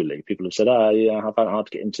too slowly. People have said, I found it hard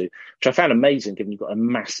to get into, which I found amazing given you've got a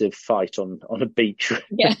massive fight on a beach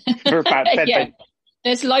for about 10 minutes.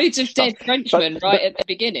 There's loads of dead Frenchmen right at the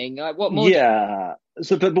beginning. What more? Yeah.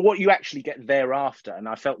 So, but what you actually get thereafter, and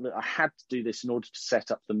I felt that I had to do this in order to set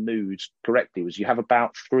up the mood correctly, was you have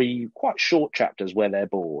about 3 quite short chapters where they're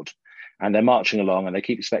bored and they're marching along and they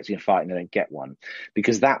keep expecting a fight and they don't get one,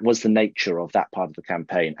 because that was the nature of that part of the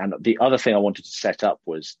campaign. And the other thing I wanted to set up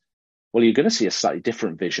was well, you're going to see a slightly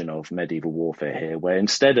different vision of medieval warfare here, where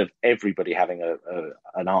instead of everybody having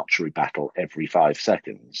an archery battle every 5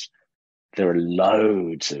 seconds, there are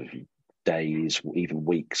loads of days, even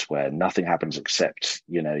weeks, where nothing happens except,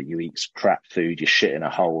 you eat crap food, you shit in a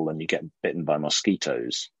hole, and you get bitten by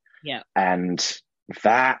mosquitoes. Yeah. And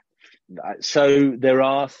so there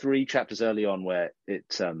are 3 chapters early on where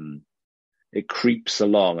it creeps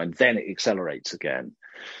along and then it accelerates again.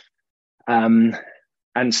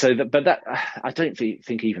 And so I don't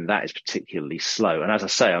think even that is particularly slow. And as I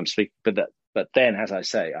say, I'm speaking, but then as I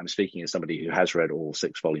say, I'm speaking as somebody who has read all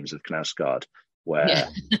 6 volumes of Knausgaard, where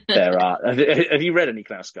there are. Have you read any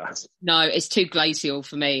Knausgaard? No, it's too glacial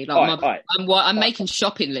for me. Like I'm making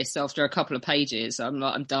shopping lists after a couple of pages.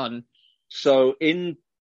 I'm done. So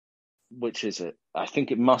which is it? I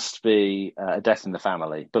think it must be A Death in the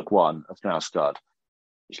Family, book 1 of Knausgaard.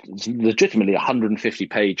 It's legitimately 150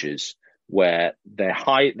 pages where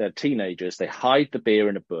they're teenagers, they hide the beer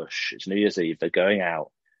in a bush. It's New Year's Eve, they're going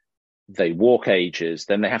out, they walk ages,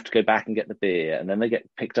 then they have to go back and get the beer, and then they get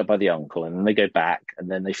picked up by the uncle, and then they go back, and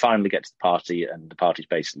then they finally get to the party, and the party's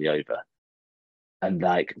basically over. And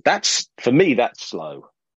for me, that's slow.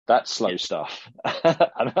 That's slow stuff.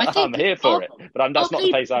 I'm here for it, but that's not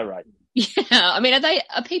the pace I write. Yeah, I mean,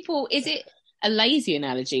 are people, is it a lazy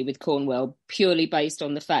analogy with Cornwell purely based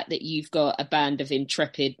on the fact that you've got a band of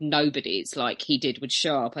intrepid nobodies like he did with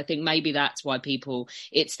Sharp? I think maybe that's why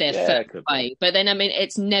it's their first way. But then, I mean,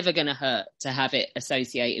 it's never going to hurt to have it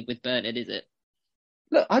associated with Bernard, is it?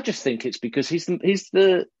 Look, I just think it's because he's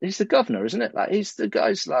the governor, isn't it? Like, he's the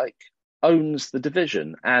guy's owns the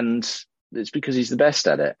division, and it's because he's the best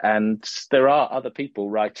at it. And there are other people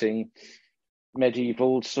writing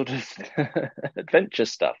medieval sort of adventure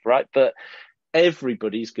stuff, right? But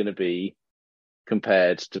everybody's going to be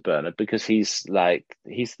compared to Bernard because he's the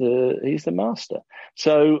master.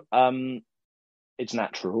 So it's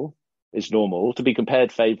natural, it's normal to be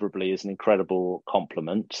compared favorably. Is an incredible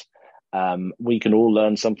compliment. We can all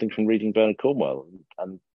learn something from reading Bernard Cornwell,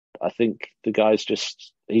 and I think the guy's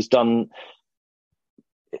he's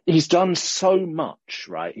done so much,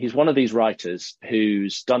 right? He's one of these writers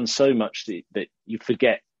who's done so much that you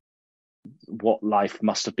forget what life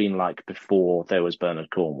must have been like before there was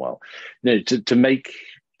Bernard Cornwell. To make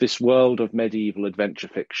this world of medieval adventure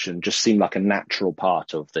fiction just seem like a natural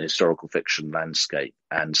part of the historical fiction landscape,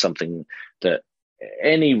 and something that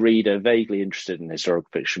any reader vaguely interested in historical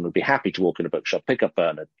fiction would be happy to walk in a bookshop, pick up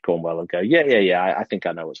Bernard Cornwell and go, yeah, I think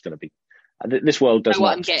I know what's going to be. This world does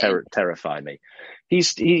not terrify me.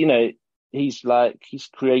 He's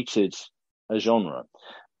created a genre,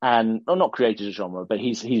 and not created a genre, but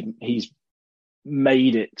he's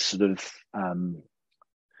made it sort of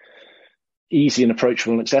easy and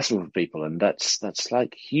approachable and accessible for people, and that's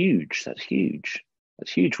huge. That's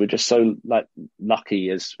huge. We're just so lucky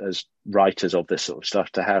as writers of this sort of stuff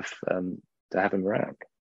to have him around.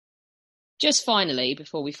 Just finally,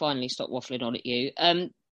 before we finally stop waffling on at you,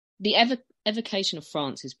 the evocation of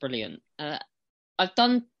France is brilliant. I've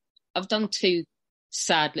done 2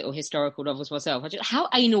 sad little historical novels myself. How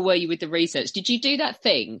anal were you with the research? Did you do that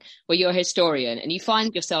thing where you're a historian and you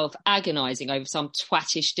find yourself agonising over some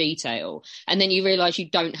twattish detail, and then you realise you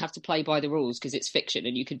don't have to play by the rules because it's fiction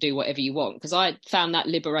and you can do whatever you want? Because I found that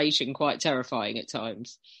liberation quite terrifying at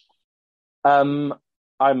times.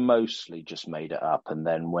 I mostly just made it up and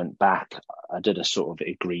then went back. I did a sort of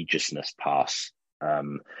egregiousness pass.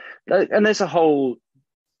 And there's a whole,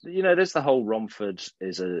 there's the whole Romford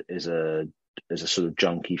is a sort of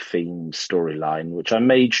junkie fiend storyline, which I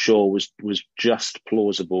made sure was just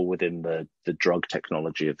plausible within the drug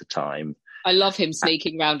technology of the time. I love him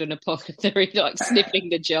sneaking around an apothecary, sniffing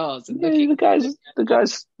the jars. And the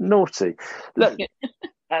guy's naughty. Look,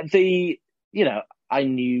 I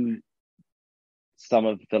knew some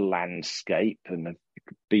of the landscape and have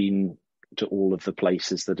been to all of the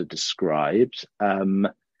places that are described.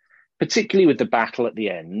 Particularly with the battle at the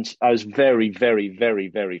end, I was very, very, very,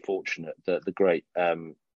 very fortunate that the great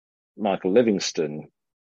Michael Livingston,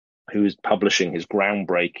 who is publishing his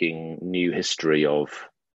groundbreaking new history of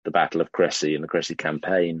the Battle of Crécy and the Crécy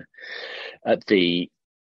campaign, at the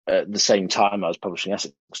same time I was publishing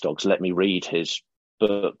Essex Dogs, let me read his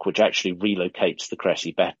book, which actually relocates the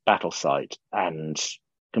Crécy battle site and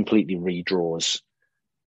completely redraws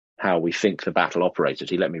how we think the battle operated.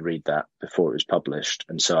 He let me read that before it was published,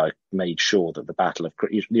 and so I made sure that the Battle of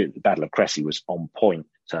Crécy was on point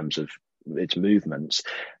in terms of its movements.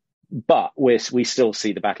 But we still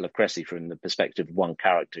see the Battle of Crécy from the perspective of one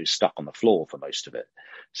character who's stuck on the floor for most of it.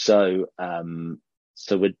 So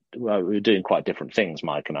we're doing quite different things,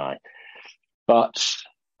 Mike and I. But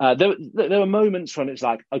There were moments when it's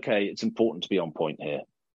like, okay, it's important to be on point here.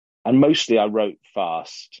 And mostly I wrote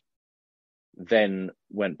fast, then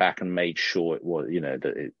went back and made sure it was,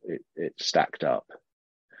 that it stacked up,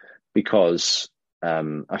 because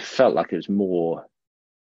I felt like it was more,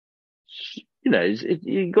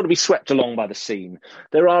 you've got to be swept along by the scene.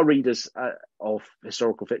 There are readers of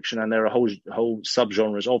historical fiction, and there are whole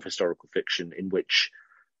subgenres of historical fiction in which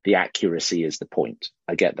the accuracy is the point.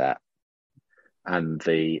 I get that. And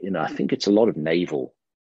I think it's a lot of naval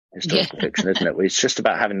historical fiction, isn't it? It's just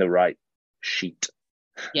about having the right sheet,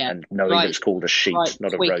 and knowing that it's called a sheet,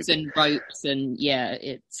 not a rope. And ropes, and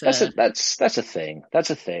it's that's a thing. That's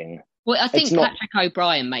a thing. Well, I think Patrick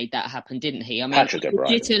O'Brien made that happen, didn't he? I mean, I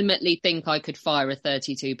legitimately think I could fire a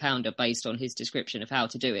 32-pounder based on his description of how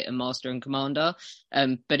to do it in Master and Commander.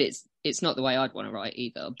 But it's not the way I'd want to write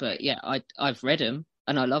either. But yeah, I've read them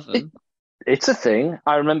and I love them. It's a thing.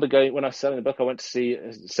 I remember when I was selling the book, I went to see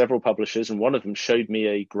several publishers, and one of them showed me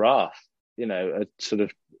a graph, a sort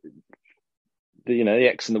of, the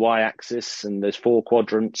X and the Y axis, and there's 4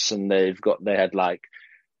 quadrants, and they had like,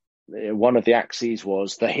 one of the axes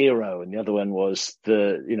was the hero, and the other one was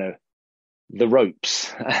the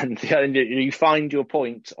ropes, and you find your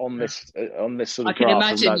point on this sort of. I can graph.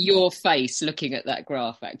 imagine your face looking at that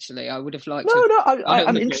graph. Actually, I would have liked.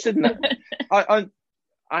 I'm interested in that.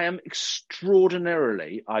 I am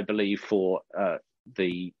extraordinarily, I believe, for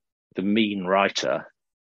the mean writer,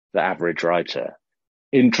 the average writer,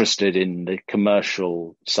 interested in the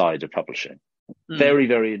commercial side of publishing. Very,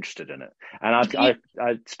 very interested in it. And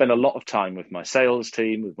I spend a lot of time with my sales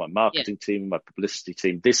team, with my marketing team, my publicity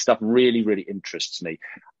team. This stuff really, really interests me.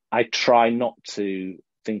 I try not to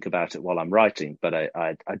think about it while I'm writing, but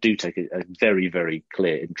I do take a very, very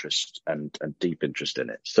clear interest and deep interest in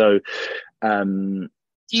it. So, I'm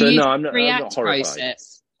not horrified.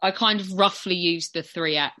 Process? I kind of roughly use the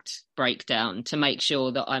 3-act breakdown to make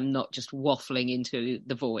sure that I'm not just waffling into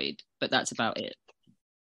the void, but that's about it.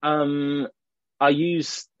 I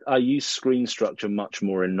use screen structure much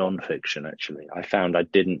more in non-fiction. Actually, I found I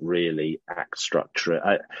didn't really act structure it.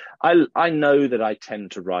 I know that I tend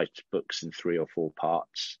to write books in 3 or 4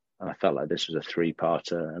 parts, and I felt like this was a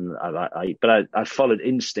 3-parter. And but I followed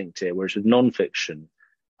instinct here, whereas with non-fiction,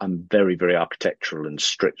 I'm very, very architectural and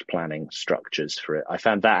strict planning structures for it. I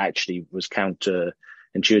found that actually was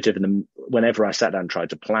counterintuitive, and whenever I sat down and tried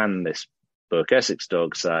to plan this book, Essex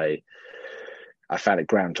Dogs, I found it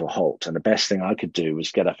ground to a halt, and the best thing I could do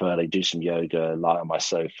was get up early, do some yoga, lie on my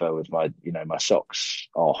sofa with my socks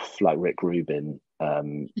off like Rick Rubin,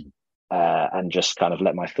 and just kind of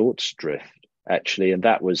let my thoughts drift. Actually, and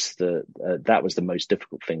that was the most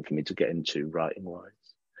difficult thing for me to get into writing wise.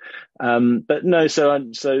 But no,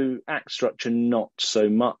 so act structure not so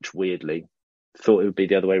much. Weirdly, thought it would be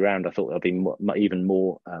the other way around. I thought there'd be even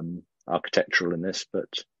more architectural in this, but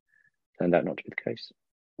turned out not to be the case.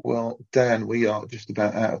 Well, Dan, we are just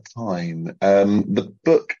about out of time. The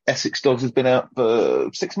book Essex Dogs has been out for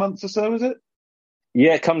 6 months or so, is it?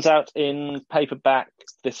 Yeah, it comes out in paperback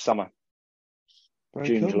this summer. Very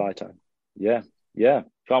June, cool. July time. Yeah.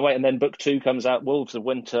 Can't wait. And then book 2 comes out. Wolves of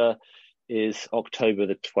Winter is October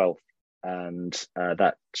the 12th. And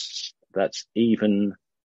that's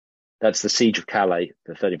the Siege of Calais,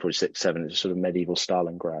 the 1346-7. It's a sort of medieval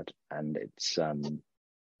Stalingrad. And it's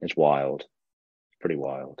wild. Pretty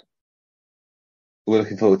wild. We're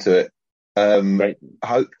looking forward to it. Great.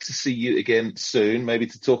 Hope to see you again soon, maybe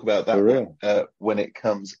to talk about that when it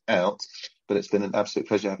comes out. But it's been an absolute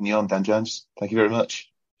pleasure having you on, Dan Jones. Thank you very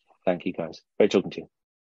much. Thank you, guys. Great talking to you.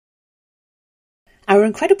 Our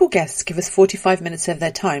incredible guests give us 45 minutes of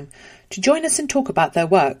their time to join us and talk about their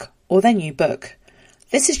work or their new book.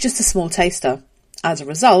 This is just a small taster. As a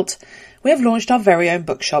result, we have launched our very own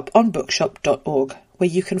bookshop on bookshop.org, where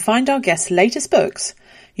you can find our guests' latest books,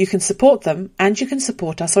 you can support them, and you can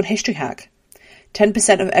support us on History Hack.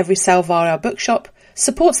 10% of every sale via our bookshop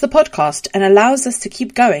supports the podcast and allows us to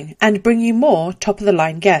keep going and bring you more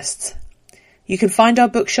top-of-the-line guests. You can find our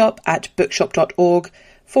bookshop at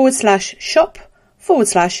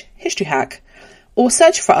bookshop.org/shop/History Hack, or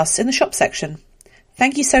search for us in the shop section.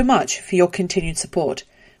 Thank you so much for your continued support.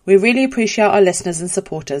 We really appreciate our listeners and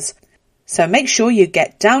supporters. So make sure you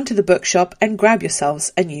get down to the bookshop and grab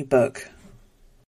yourselves a new book.